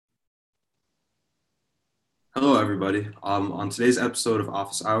Hello, everybody. On today's episode of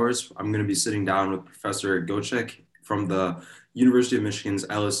Office Hours, I'm going to be sitting down with Professor Göçek from the University of Michigan's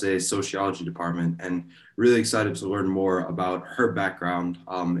LSA Sociology Department, and really excited to learn more about her background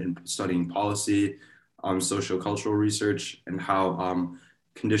in studying policy, sociocultural research, and how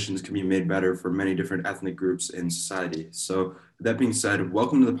conditions can be made better for many different ethnic groups in society. So, with that being said,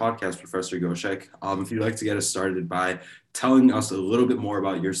 welcome to the podcast, Professor Göçek. If you'd like to get us started by telling us a little bit more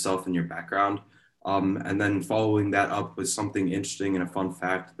about yourself and your background, and then following that up with something interesting and a fun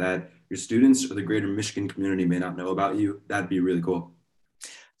fact that your students or the greater Michigan community may not know about you, that'd be really cool.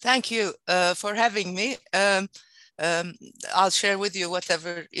 Thank you for having me. Um, I'll share with you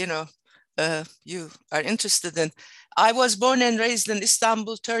whatever you are interested in. I was born and raised in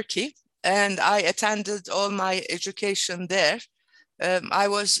Istanbul, Turkey, and I attended all my education there. I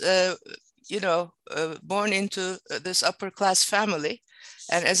was, born into this upper class family.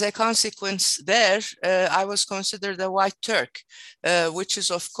 And as a consequence, there, I was considered a white Turk, which is,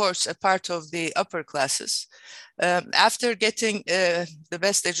 of course, a part of the upper classes. After getting the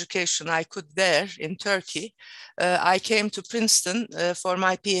best education I could there in Turkey, I came to Princeton for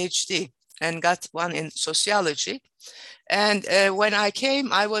my PhD and got one in sociology. And when I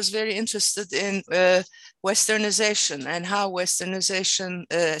came, I was very interested in Westernization and how Westernization,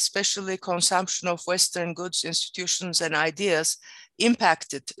 especially consumption of Western goods, institutions, and ideas,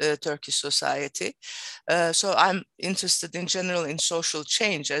 impacted Turkish society. So I'm interested in general in social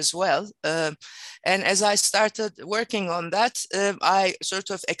change as well. And as I started working on that, I sort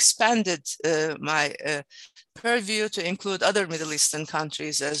of expanded my purview to include other Middle Eastern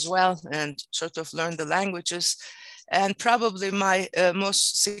countries as well and sort of learn the languages. And probably my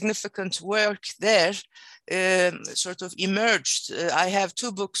most significant work there sort of emerged. I have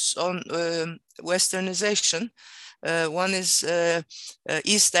two books on Westernization. One is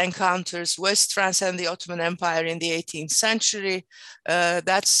East Encounters West, France and the Ottoman Empire in the 18th century.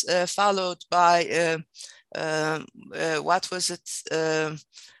 That's followed by, what was it?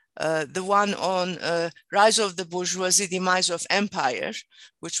 The one on Rise of the Bourgeoisie, Demise of Empire,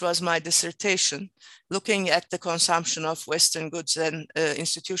 which was my dissertation, looking at the consumption of Western goods and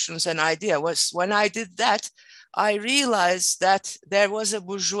institutions and ideas. When I did that, I realized that there was a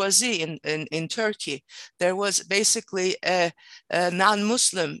bourgeoisie in Turkey. There was basically a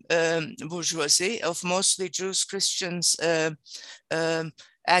non-Muslim bourgeoisie of mostly Jews, Christians, and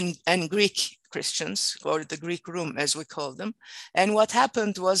Greek Christians, or the Greek room, as we call them. And what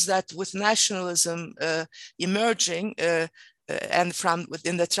happened was that with nationalism emerging, and from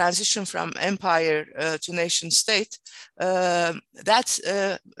within the transition from empire to nation state,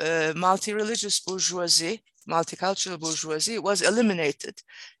 that multi-religious bourgeoisie, multicultural bourgeoisie was eliminated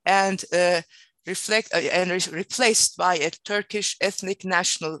and replaced by a Turkish ethnic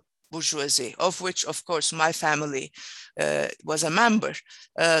national bourgeoisie, of which, of course, my family was a member.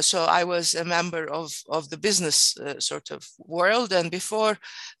 So I was a member of the business sort of world. And before,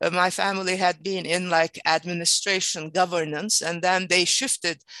 my family had been in like administration, governance, and then they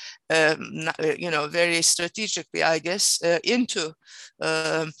shifted, very strategically, I guess, into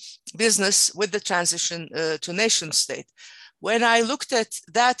business with the transition to nation state. When I looked at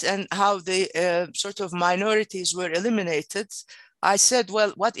that and how the sort of minorities were eliminated, I said,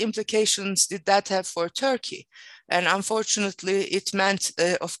 well, what implications did that have for Turkey? And unfortunately, it meant,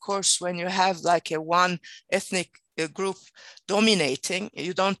 of course, when you have like a one ethnic group dominating,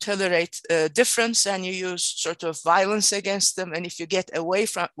 you don't tolerate difference and you use sort of violence against them. And if you get away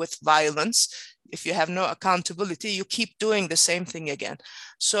from with violence, if you have no accountability, you keep doing the same thing again.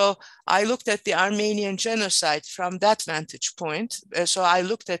 So I looked at the Armenian genocide from that vantage point. So I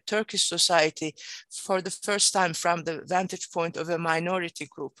looked at Turkish society for the first time from the vantage point of a minority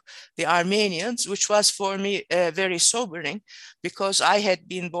group, the Armenians, which was for me very sobering because I had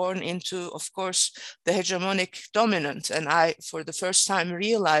been born into, of course, the hegemonic dominant. And I, for the first time,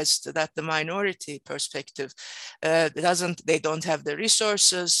 realized that the minority perspective they don't have the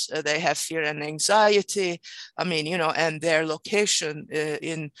resources, they have fear and anxiety. I mean, and their location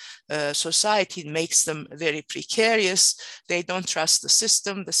in society makes them very precarious. They don't trust the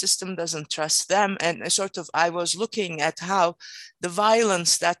system doesn't trust them. And sort of, I was looking at how the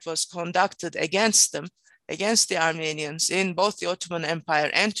violence that was conducted against them, against the Armenians in both the Ottoman Empire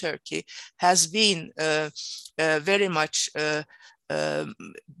and Turkey, has been very much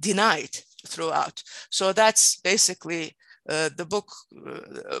denied throughout. So that's basically the book,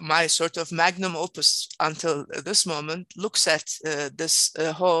 my sort of magnum opus until this moment, looks at this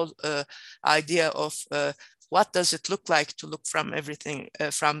whole idea of what does it look like to look from everything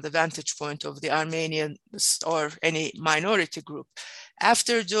from the vantage point of the Armenians or any minority group.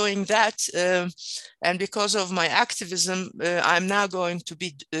 after doing that, and because of my activism, I'm now going to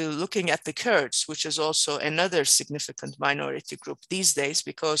be looking at the Kurds, which is also another significant minority group these days,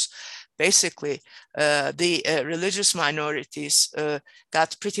 because basically the religious minorities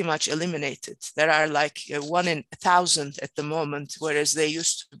got pretty much eliminated. There are like 1 in 1,000 at the moment, whereas they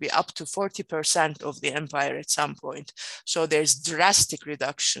used to be up to 40% of the empire at some point. So there's drastic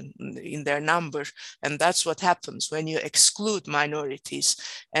reduction in their number. And that's what happens when you exclude minorities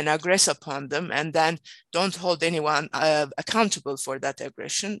and aggress upon them and then don't hold anyone accountable for that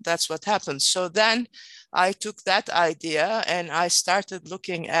aggression. That's what happens. So then I took that idea and I started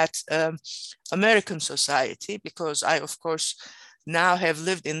looking at American society, because I, of course, now have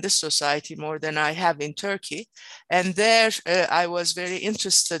lived in this society more than I have in Turkey. And there I was very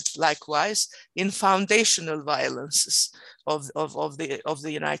interested, likewise, in foundational violences of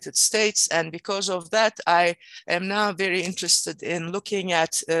the United States. And because of that, I am now very interested in looking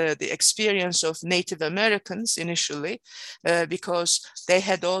at the experience of Native Americans initially, because they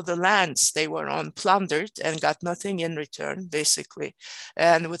had all the lands they were on plundered and got nothing in return, basically.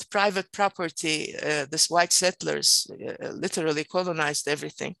 And with private property, this white settlers literally colonized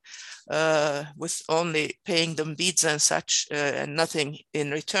everything, with only paying them beads and such, and nothing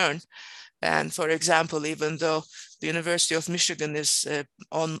in return. And for example, even though the University of Michigan is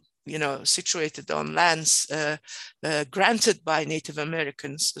situated on lands granted by Native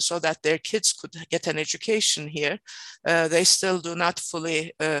Americans so that their kids could get an education here, they still do not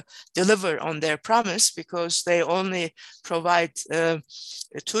fully deliver on their promise, because they only provide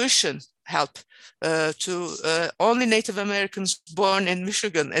tuition help to only Native Americans born in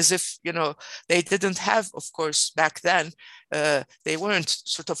Michigan, as if, they didn't have, of course, back then, they weren't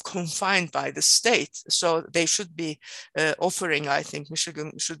sort of confined by the state. So they should be offering, I think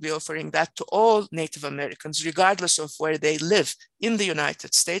Michigan should be offering that to all Native Americans, regardless of where they live in the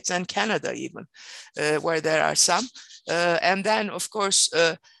United States and Canada even, where there are some. And then, of course,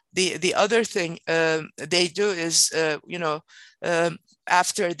 the other thing they do is,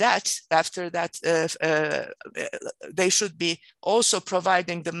 after that, they should be also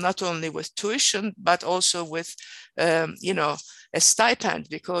providing them not only with tuition, but also with, a stipend,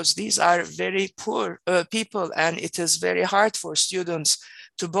 because these are very poor people, and it is very hard for students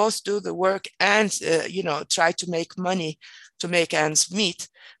to both do the work and, try to make money to make ends meet.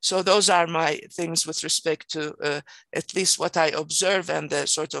 So those are my things with respect to at least what I observe and the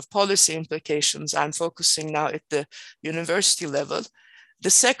sort of policy implications I'm focusing now at the university level. The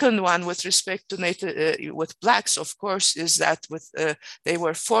second one, with respect to with Blacks, of course, is that they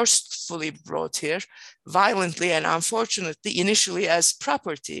were forcefully brought here violently and unfortunately initially as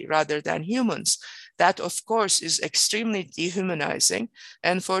property rather than humans. That, of course, is extremely dehumanizing.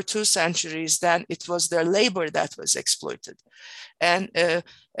 And for 2 centuries, then it was their labor that was exploited. And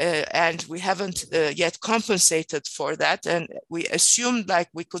we haven't yet compensated for that. And we assumed like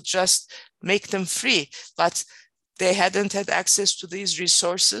we could just make them free, but they hadn't had access to these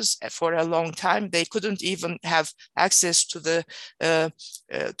resources for a long time. They couldn't even have access to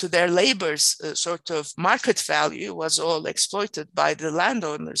to their labor's sort of market value was all exploited by the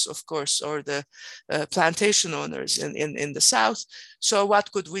landowners, of course, or the plantation owners in the South. So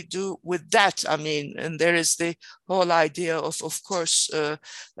what could we do with that? I mean, and there is the whole idea of course,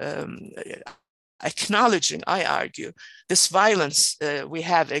 acknowledging, I argue, this violence we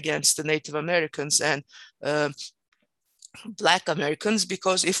have against the Native Americans and Black Americans,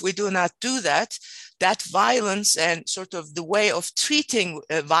 because if we do not do that, that violence and sort of the way of treating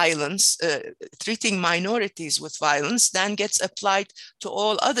violence, treating minorities with violence, then gets applied to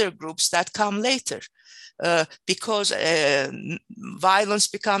all other groups that come later. Because violence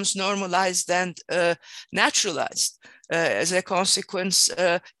becomes normalized and naturalized. As a consequence,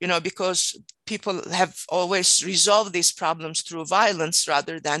 because people have always resolved these problems through violence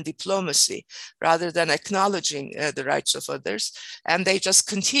rather than diplomacy, rather than acknowledging the rights of others, and they just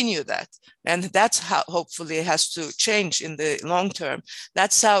continue that. And that's how hopefully it has to change in the long term.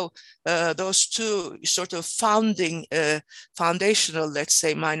 That's how those two sort of foundational, let's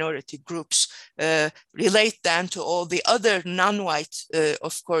say, minority groups relate then to all the other non-white,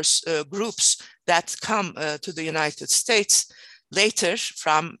 of course, groups that come to the United States later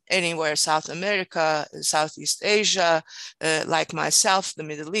from anywhere, South America, Southeast Asia, like myself, the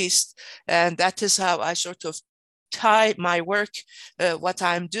Middle East. And that is how I sort of tie my work, what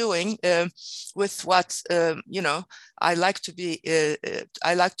I'm doing, with what I like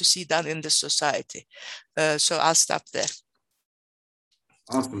to see done in this society. So I'll stop there.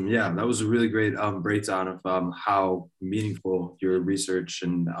 Awesome. Yeah, that was a really great breakdown of how meaningful your research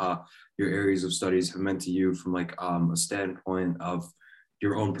and your areas of studies have meant to you from like a standpoint of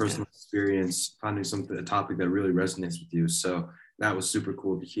your own Yeah. personal experience, finding a topic that really resonates with you. So that was super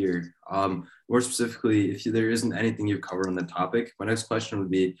cool to hear. More specifically, if there isn't anything you've covered on the topic, my next question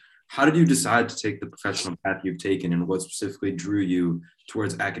would be, how did you decide to take the professional path you've taken, and what specifically drew you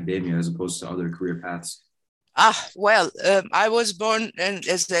towards academia as opposed to other career paths? Well, I was born and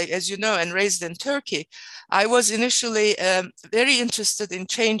as you know, and raised in Turkey. I was initially very interested in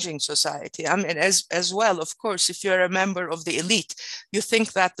changing society. I mean, as well, of course, if you're a member of the elite, you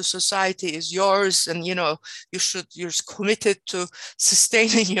think that the society is yours, and you're committed to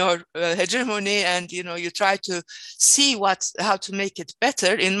sustaining your hegemony, and you try to see how to make it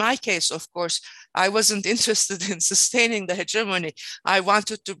better. In my case, of course, I wasn't interested in sustaining the hegemony. I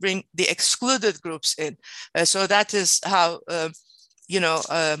wanted to bring the excluded groups in. So that is how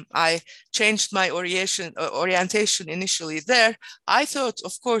I changed my orientation initially there. I thought,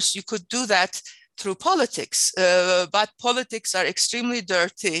 of course, you could do that through politics, but politics are extremely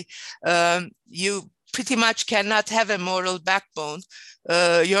dirty. You pretty much cannot have a moral backbone.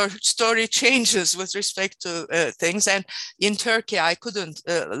 Your story changes with respect to things. And in Turkey, I couldn't,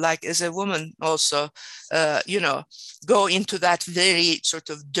 like as a woman also, go into that very sort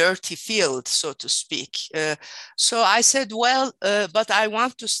of dirty field, so to speak. So I said, well, but I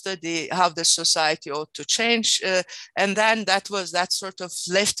want to study how the society ought to change. And then that sort of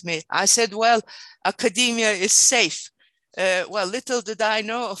left me. I said, well, academia is safe. Well, little did I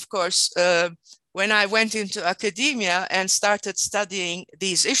know, of course, when I went into academia and started studying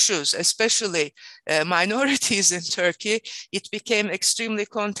these issues, especially minorities in Turkey, it became extremely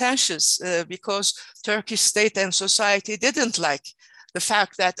contentious because Turkish state and society didn't like the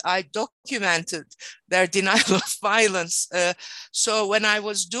fact that I documented their denial of violence. So when I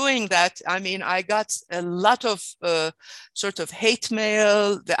was doing that, I mean, I got a lot of sort of hate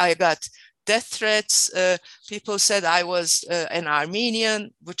mail. I got death threats. People said I was an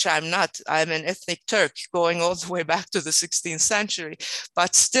Armenian, which I'm not. I'm an ethnic Turk going all the way back to the 16th century.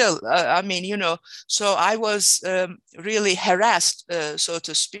 But still, I mean, so I was really harassed, so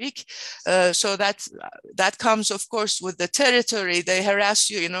to speak. So that comes, of course, with the territory. They harass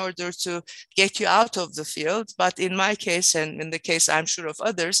you in order to get you out of the field. But in my case, and in the case I'm sure of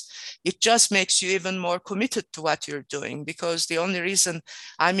others, it just makes you even more committed to what you're doing, because the only reason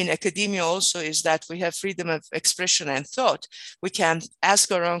I'm in academia also is that we have freedom of expression and thought. We can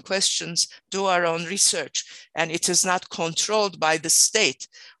ask our own questions, do our own research, and it is not controlled by the state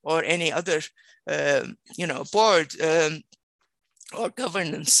or any other, board or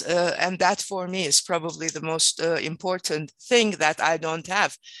governance. And that for me is probably the most important thing that I don't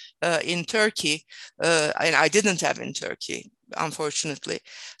have in Turkey, and I didn't have in Turkey, unfortunately.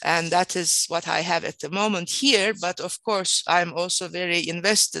 And that is what I have at the moment here. But of course, I'm also very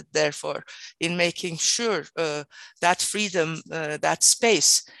invested, therefore, in making sure that freedom, that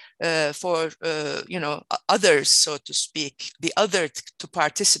space for others, so to speak, the other to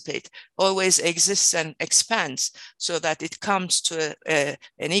participate, always exists and expands, so that it comes to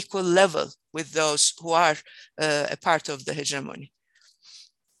an equal level with those who are a part of the hegemony.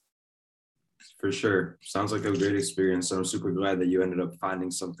 For sure. Sounds like a great experience. So I'm super glad that you ended up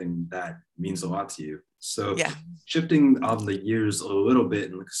finding something that means a lot to you. So Yeah. shifting the gears a little bit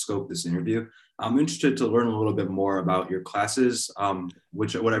in the scope of this interview, I'm interested to learn a little bit more about your classes,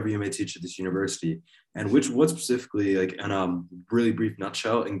 whatever you may teach at this university, and what specifically, like in a really brief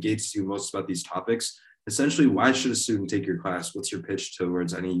nutshell, engages you most about these topics. Essentially, why should a student take your class? What's your pitch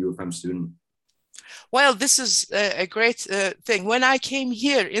towards any U of M student? Well, this is a great thing. When I came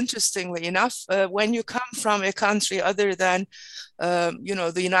here, interestingly enough, when you come from a country other than,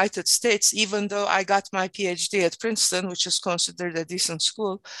 the United States, even though I got my PhD at Princeton, which is considered a decent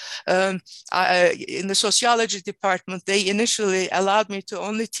school, in the sociology department, they initially allowed me to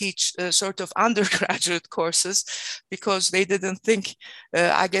only teach sort of undergraduate courses because they didn't think,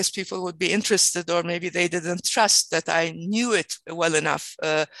 I guess people would be interested, or maybe they didn't trust that I knew it well enough.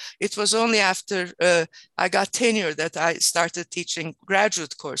 It was only after I got tenure that I started teaching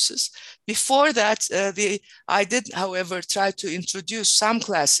graduate courses. Before that, I did, however, try to introduce some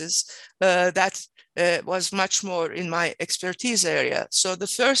classes that was much more in my expertise area. So the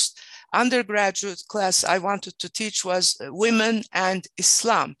first undergraduate class I wanted to teach was women and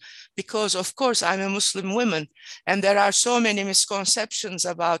Islam, because of course I'm a Muslim woman, and there are so many misconceptions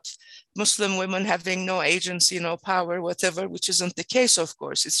about Muslim women having no agency, no power, whatever, which isn't the case, of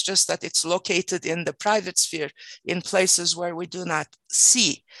course. It's just that it's located in the private sphere in places where we do not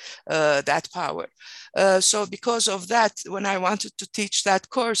see that power. So because of that, when I wanted to teach that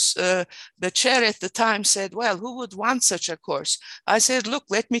course, the chair at the time said, well, who would want such a course? I said, look,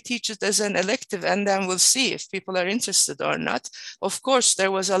 let me teach it as an elective and then we'll see if people are interested or not. Of course,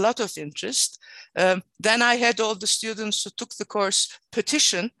 there was a lot of interest. Then I had all the students who took the course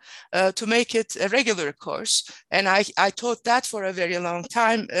petition to make it a regular course. And I taught that for a very long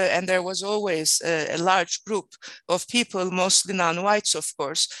time. And there was always a large group of people, mostly non-whites, of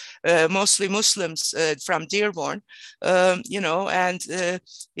course, mostly Muslims from Dearborn, and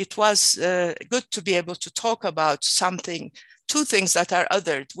it was good to be able to talk about two things that are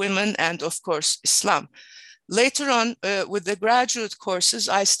othered, women and, of course, Islam. Later on, with the graduate courses,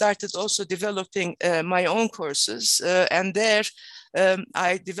 I started also developing my own courses. And there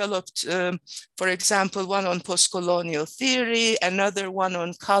I developed, for example, one on post-colonial theory, another one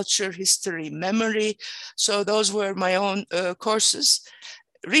on culture, history, memory. So those were my own courses.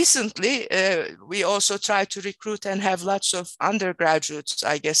 Recently, we also try to recruit and have lots of undergraduates,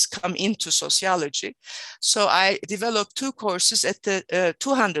 I guess, come into sociology. So I developed two courses at the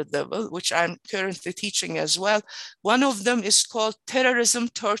 200 level, which I'm currently teaching as well. One of them is called Terrorism,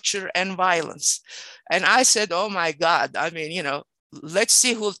 Torture, and Violence. And I said, oh my God, I mean, let's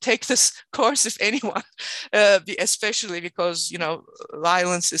see who'll take this course, if anyone, especially because,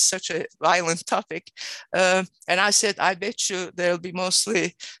 violence is such a violent topic. And I said, I bet you there'll be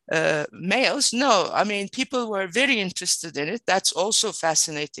mostly males. No, I mean, people were very interested in it. That's also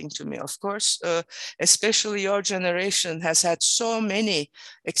fascinating to me, of course, especially your generation has had so many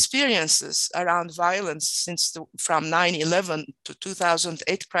experiences around violence since from 9/11 to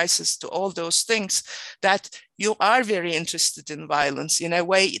 2008 crisis to all those things that you are very interested in violence in a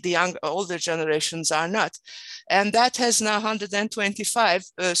way the older generations are not. And that has now 125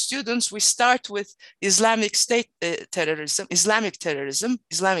 students. We start with Islamic State terrorism,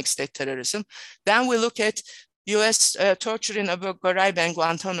 Islamic State terrorism. Then we look at US torture in Abu Ghraib and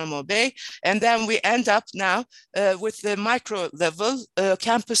Guantanamo Bay. And then we end up now with the micro level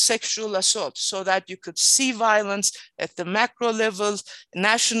campus sexual assault, so that you could see violence at the macro level,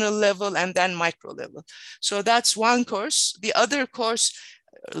 national level, and then micro level. So that's one course. The other course,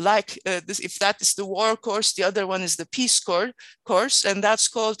 if that is the war course, the other one is the peace course, and that's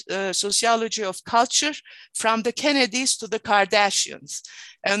called Sociology of Culture, from the Kennedys to the Kardashians.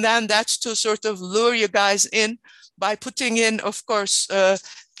 And then that's to sort of lure you guys in by putting in, of course,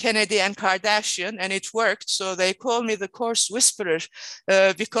 Kennedy and Kardashian, and it worked. So they call me the course whisperer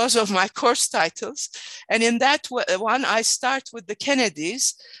because of my course titles. And in that one, I start with the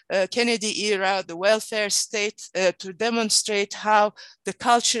Kennedys, Kennedy era, the welfare state, to demonstrate how the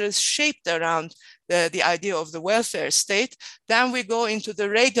culture is shaped around the idea of the welfare state. Then we go into the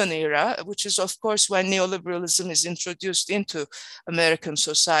Reagan era, which is, of course, when neoliberalism is introduced into American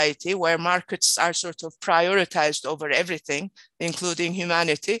society, where markets are sort of prioritized over everything, including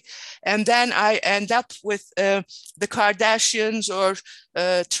humanity. And then I end up with the Kardashians or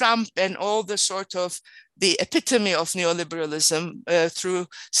Trump and all the sort of the epitome of neoliberalism through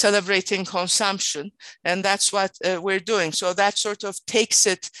celebrating consumption. And that's what we're doing. So that sort of takes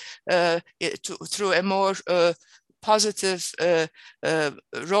it through a more positive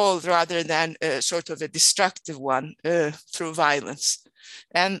role rather than sort of a destructive one through violence.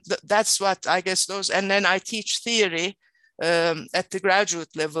 And that's what I guess those, and then I teach theory at the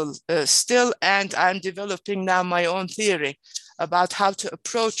graduate level still, and I'm developing now my own theory about how to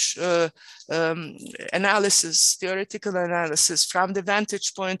approach analysis, theoretical analysis, from the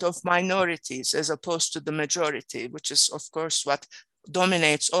vantage point of minorities as opposed to the majority, which is, of course, what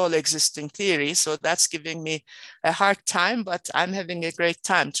dominates all existing theory. So that's giving me a hard time, but I'm having a great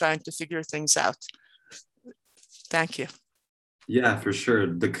time trying to figure things out. Thank you. Yeah, for sure.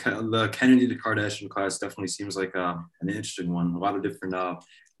 The Kennedy to Kardashian class definitely seems like an interesting one. A lot of different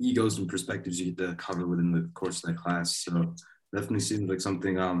egos and perspectives you get to cover within the course of that class. So definitely seems like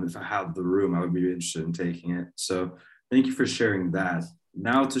something, if I had the room, I would be interested in taking it. So thank you for sharing that.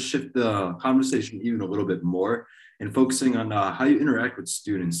 Now to shift the conversation even a little bit more and focusing on how you interact with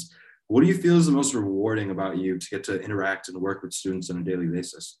students. What do you feel is the most rewarding about you to get to interact and work with students on a daily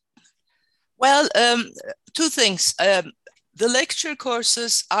basis? Well, two things. The lecture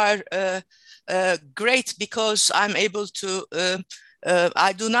courses are great because I'm able to,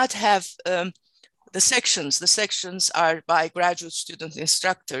 I do not have the sections. The sections are by graduate student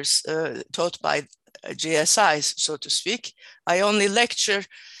instructors taught by GSIs, so to speak. I only lecture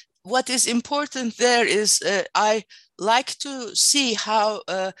what is important there is I like to see how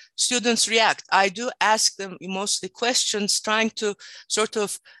students react. I do ask them mostly questions, trying to sort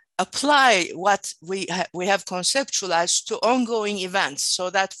of apply what we have conceptualized to ongoing events. So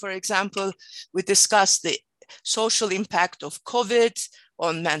that, for example, we discuss the social impact of COVID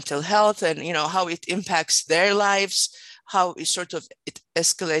on mental health, and how it impacts their lives, how it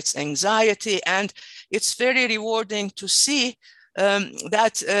escalates anxiety. And it's very rewarding to see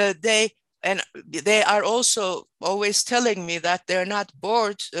that they are also always telling me that they're not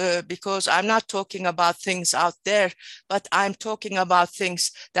bored, because I'm not talking about things out there, but I'm talking about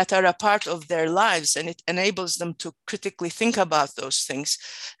things that are a part of their lives, and it enables them to critically think about those things.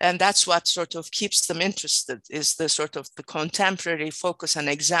 And that's what sort of keeps them interested, is the sort of the contemporary focus and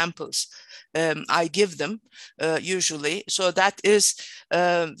examples I give them usually. So that is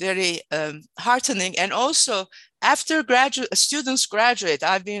very heartening. And also, after students graduate,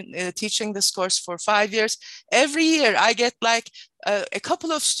 I've been teaching this course for 5 years. Every year I get like a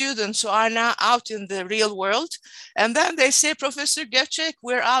couple of students who are now out in the real world. And then they say, Professor Göçek,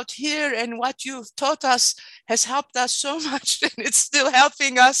 we're out here, and what you've taught us has helped us so much, and it's still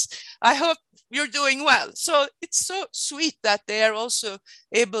helping us. I hope you're doing well. So it's so sweet that they are also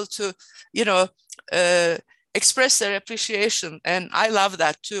able to, uh, express their appreciation. And I love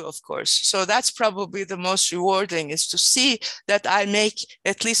that too, of course. So that's probably the most rewarding, is to see that I make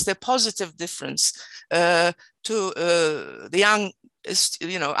at least a positive difference to the young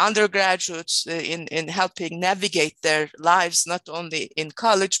undergraduates in helping navigate their lives, not only in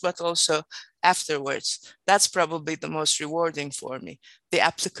college, but also afterwards. That's probably the most rewarding for me, the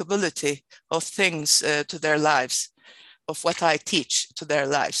applicability of things to their lives, of what I teach to their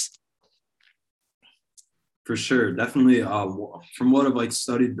lives. For sure, definitely. From what I've like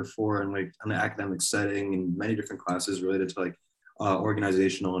studied before in like an academic setting and many different classes related to like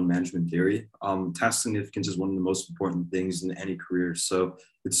organizational and management theory, task significance is one of the most important things in any career. So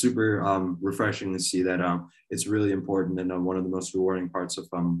it's super refreshing to see that it's really important and one of the most rewarding parts of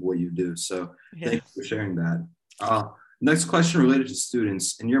what you do. So Yeah. thank you for sharing that. Next question related to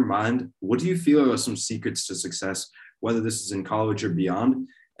students. In your mind, what do you feel are some secrets to success, whether this is in college or beyond?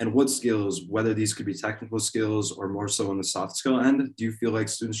 And what skills, whether these could be technical skills or more so on the soft skill end, do you feel like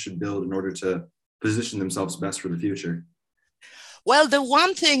students should build in order to position themselves best for the future? Well, the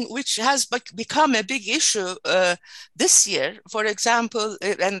one thing which has become a big issue this year, for example,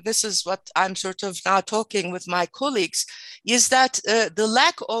 and this is what I'm sort of now talking with my colleagues, is that the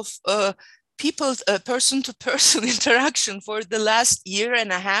lack of people, person-to-person interaction for the last year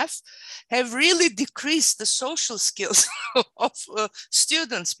and a half have really decreased the social skills of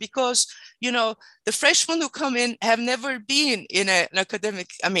students, because the freshmen who come in have never been in an academic,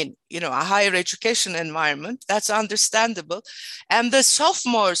 a higher education environment. That's understandable. And the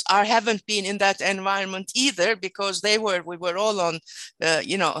sophomores haven't been in that environment either, because we were all on,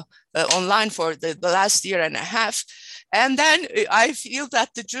 online for the last year and a half. And then I feel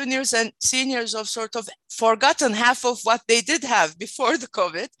that the juniors and seniors have sort of forgotten half of what they did have before the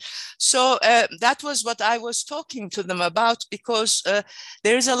COVID. So that was what I was talking to them about, because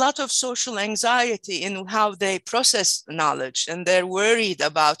there's a lot of social anxiety in how they process knowledge, and they're worried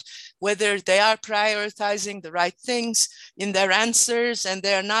about whether they are prioritizing the right things in their answers, and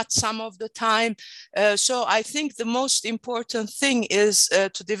they're not some of the time. So I think the most important thing is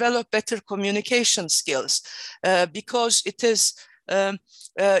to develop better communication skills, because it is,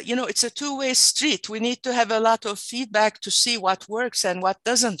 it's a two-way street. We need to have a lot of feedback to see what works and what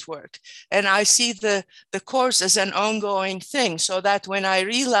doesn't work. And I see the course as an ongoing thing, so that when I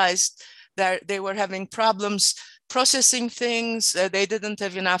realized that they were having problems processing things, they didn't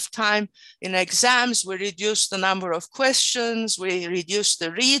have enough time in exams, we reduced the number of questions, we reduced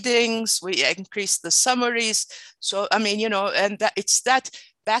the readings, we increased the summaries. So, and it's that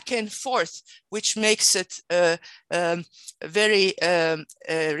back and forth which makes it very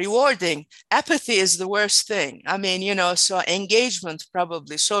rewarding. Apathy is the worst thing. So engagement,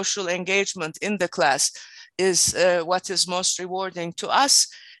 probably social engagement in the class, is what is most rewarding to us.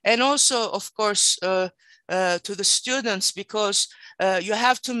 And also, of course, to the students, because you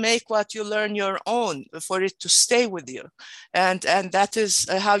have to make what you learn your own for it to stay with you. And that is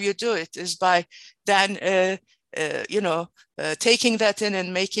how you do it, is by then, taking that in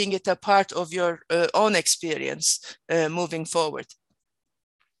and making it a part of your own experience moving forward.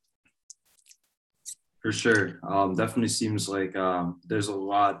 For sure. Definitely seems like there's a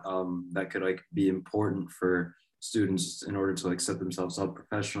lot that could like be important for students in order to like set themselves up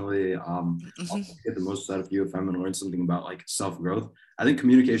professionally, also get the most out of UFM and learn something about like self-growth. I think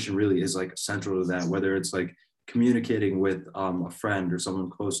communication really is like central to that, whether it's like communicating with a friend or someone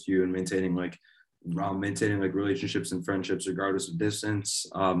close to you and maintaining like relationships and friendships regardless of distance,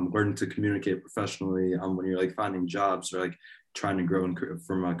 learning to communicate professionally when you're like finding jobs or like trying to grow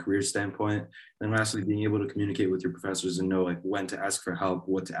from a career standpoint. And lastly, being able to communicate with your professors and know like when to ask for help,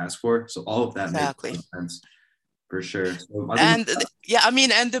 what to ask for. So all of that makes Exactly. sense for sure. So I think And yeah, I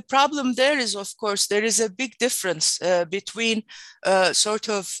mean, and the problem there is, of course, there is a big difference between sort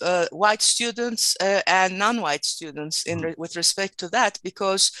of white students and non-white students with respect to that,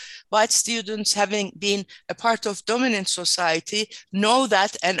 because white students, having been a part of dominant society, know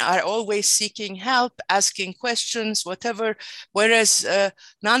that and are always seeking help, asking questions, whatever, whereas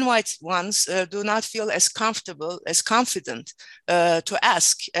non-white ones do not feel as comfortable, as confident to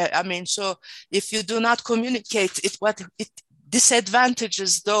ask. I mean, so if you do not communicate it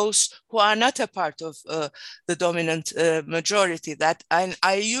disadvantages those who are not a part of the dominant majority. That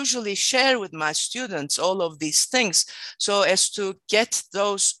I usually share with my students all of these things, so as to get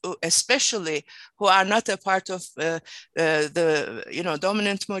those, especially who are not a part of the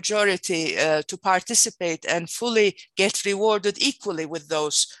dominant majority, to participate and fully get rewarded equally with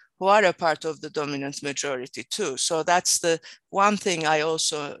those who are a part of the dominant majority too. So that's the one thing I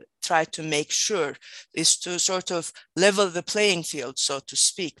also try to make sure, is to sort of level the playing field, so to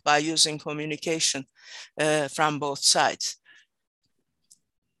speak, by using communication from both sides.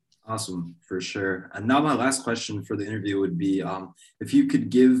 awesome, for sure. And now my last question for the interview would be, if you could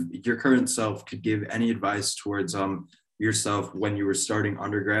give your current self could give any advice towards yourself when you were starting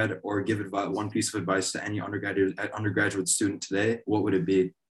undergrad, or give one piece of advice to any undergraduate student today, what would it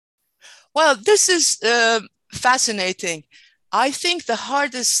be? Well, this is fascinating. I think the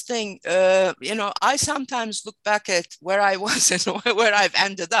hardest thing, I sometimes look back at where I was and where I've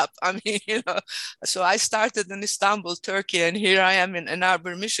ended up. I mean, so I started in Istanbul, Turkey, and here I am in Ann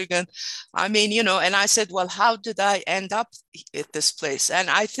Arbor, Michigan. I mean, and I said, well, how did I end up at this place? And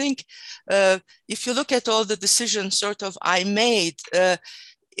I think if you look at all the decisions sort of I made,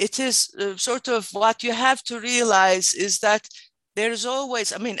 it is sort of what you have to realize is that there's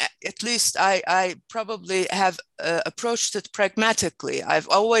always, I mean, at least I probably have approached it pragmatically. I've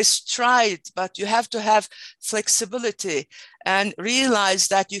always tried, but you have to have flexibility and realize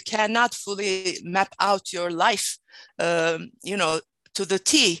that you cannot fully map out your life, to the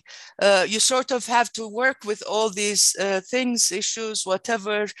T. You sort of have to work with all these things, issues,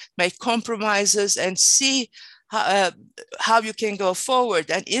 whatever, make compromises and see how you can go forward.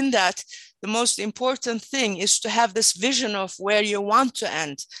 And in that, the most important thing is to have this vision of where you want to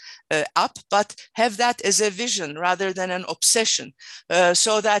end up, but have that as a vision rather than an obsession,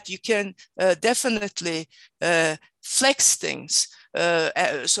 so that you can definitely flex things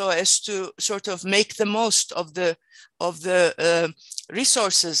so as to sort of make the most of the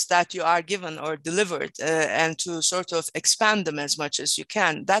resources that you are given or delivered, and to sort of expand them as much as you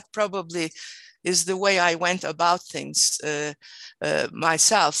can. That probably is the way I went about things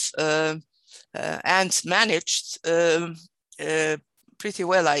myself. And managed pretty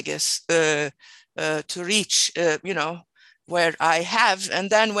well, I guess, to reach, where I have. And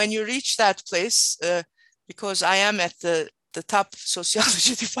then when you reach that place, because I am at the top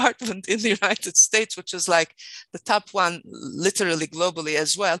sociology department in the United States, which is like the top one literally globally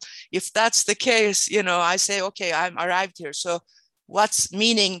as well. If that's the case, I say, okay, I'm arrived here. So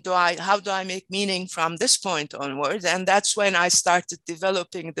how do I make meaning from this point onward? And that's when I started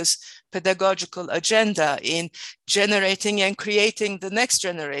developing this pedagogical agenda in generating and creating the next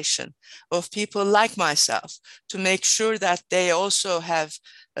generation of people like myself, to make sure that they also have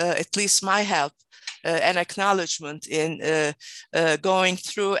at least my help and acknowledgement in going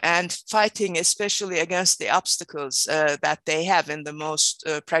through and fighting, especially against the obstacles that they have, in the most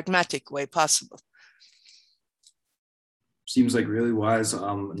pragmatic way possible. Seems like really wise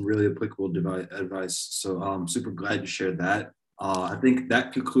and really applicable advice. So I'm super glad you shared that. I think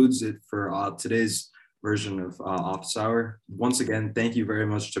that concludes it for today's version of Office Hour. Once again, thank you very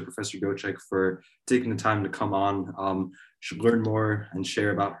much to Professor Göçek for taking the time to come on. Should learn more and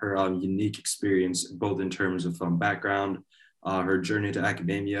share about her unique experience, both in terms of background, her journey to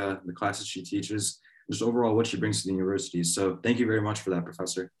academia, the classes she teaches, just overall what she brings to the university. So thank you very much for that,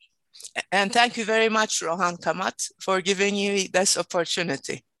 Professor. And thank you very much, Rohan Kamat, for giving me this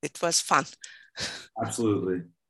opportunity. It was fun. Absolutely.